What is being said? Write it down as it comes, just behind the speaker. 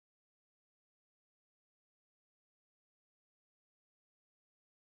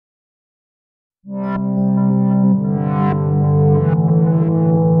Alright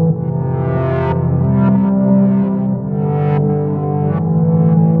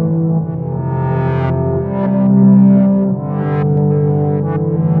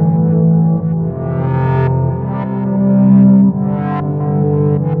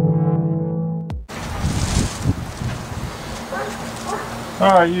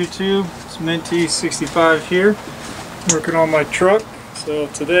YouTube, it's Minty65 here, working on my truck. So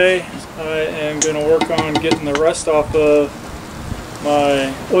today I am going to work on getting the rust off of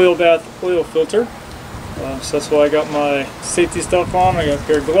my oil bath oil filter. So that's why I got my safety stuff on. I got a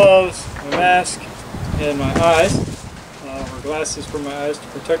pair of gloves, my mask, and my eyes, or glasses for my eyes to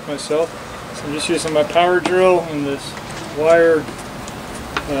protect myself. So I'm just using my power drill and this wire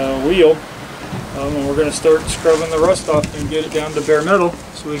wheel. And we're going to start scrubbing the rust off and get it down to bare metal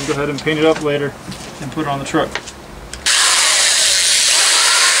so we can go ahead and paint it up later and put it on the truck.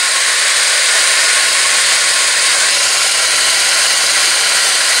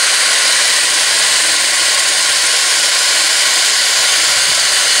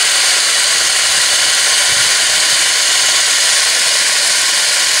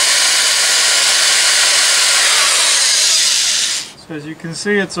 So as you can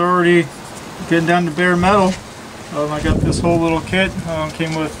see, it's already getting down to bare metal. I got this whole little kit.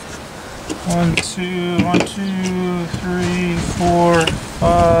 Came with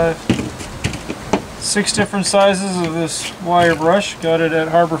 6 different sizes of this wire brush. Got it at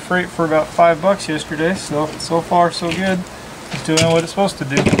Harbor Freight for about $5 yesterday. So far so good. It's doing what it's supposed to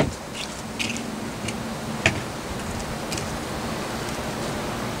do.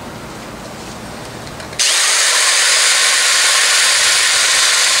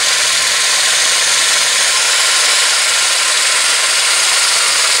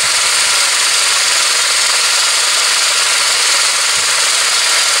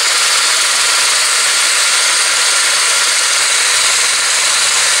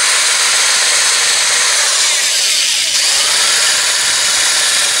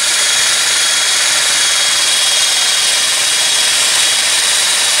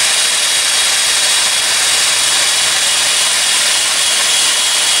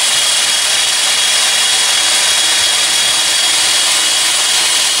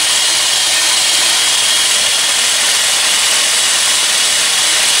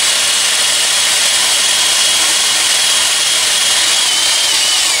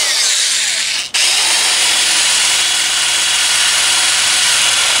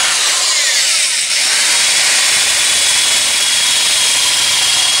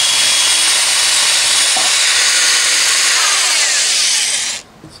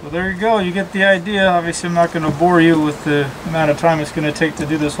 So there you go, you get the idea. Obviously I'm not going to bore you with the amount of time it's going to take to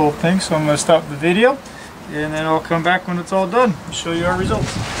do this whole thing, so I'm going to stop the video and then I'll come back when it's all done and show you our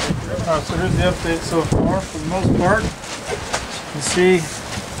results. Alright, so here's the update so far. For the most part, you can see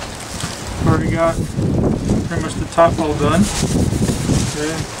I've already got pretty much the top all done. Okay,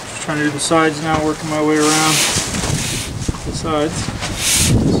 just trying to do the sides now, working my way around the sides.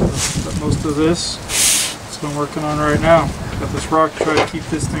 So got most of this. That's what I'm working on right now. Got this rock to try to keep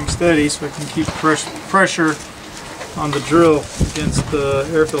this thing steady so I can keep pressure on the drill against the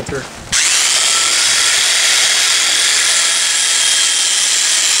air filter.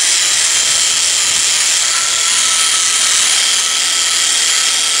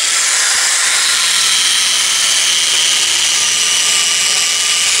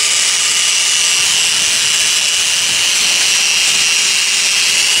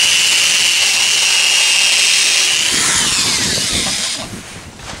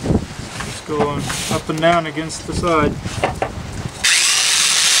 Going up and down against the side.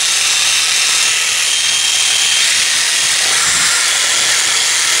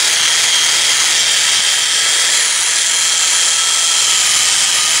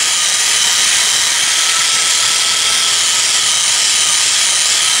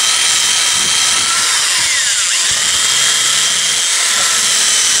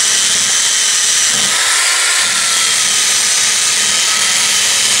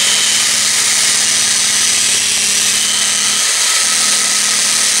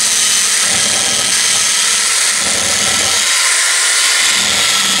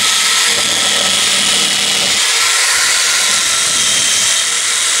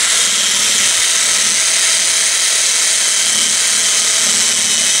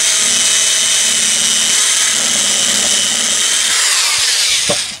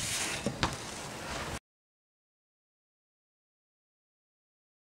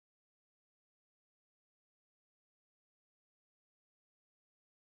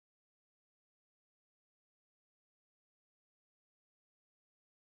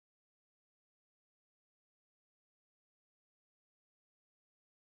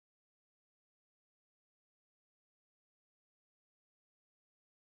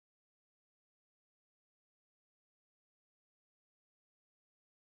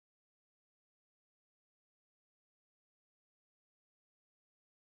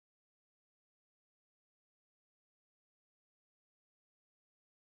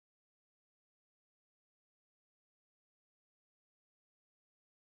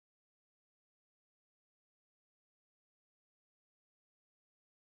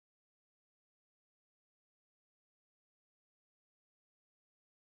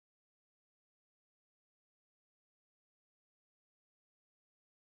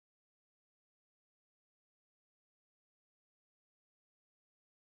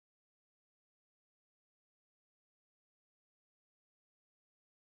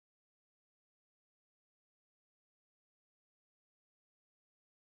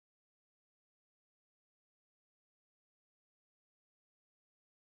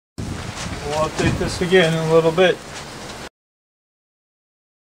 We'll update this again in a little bit.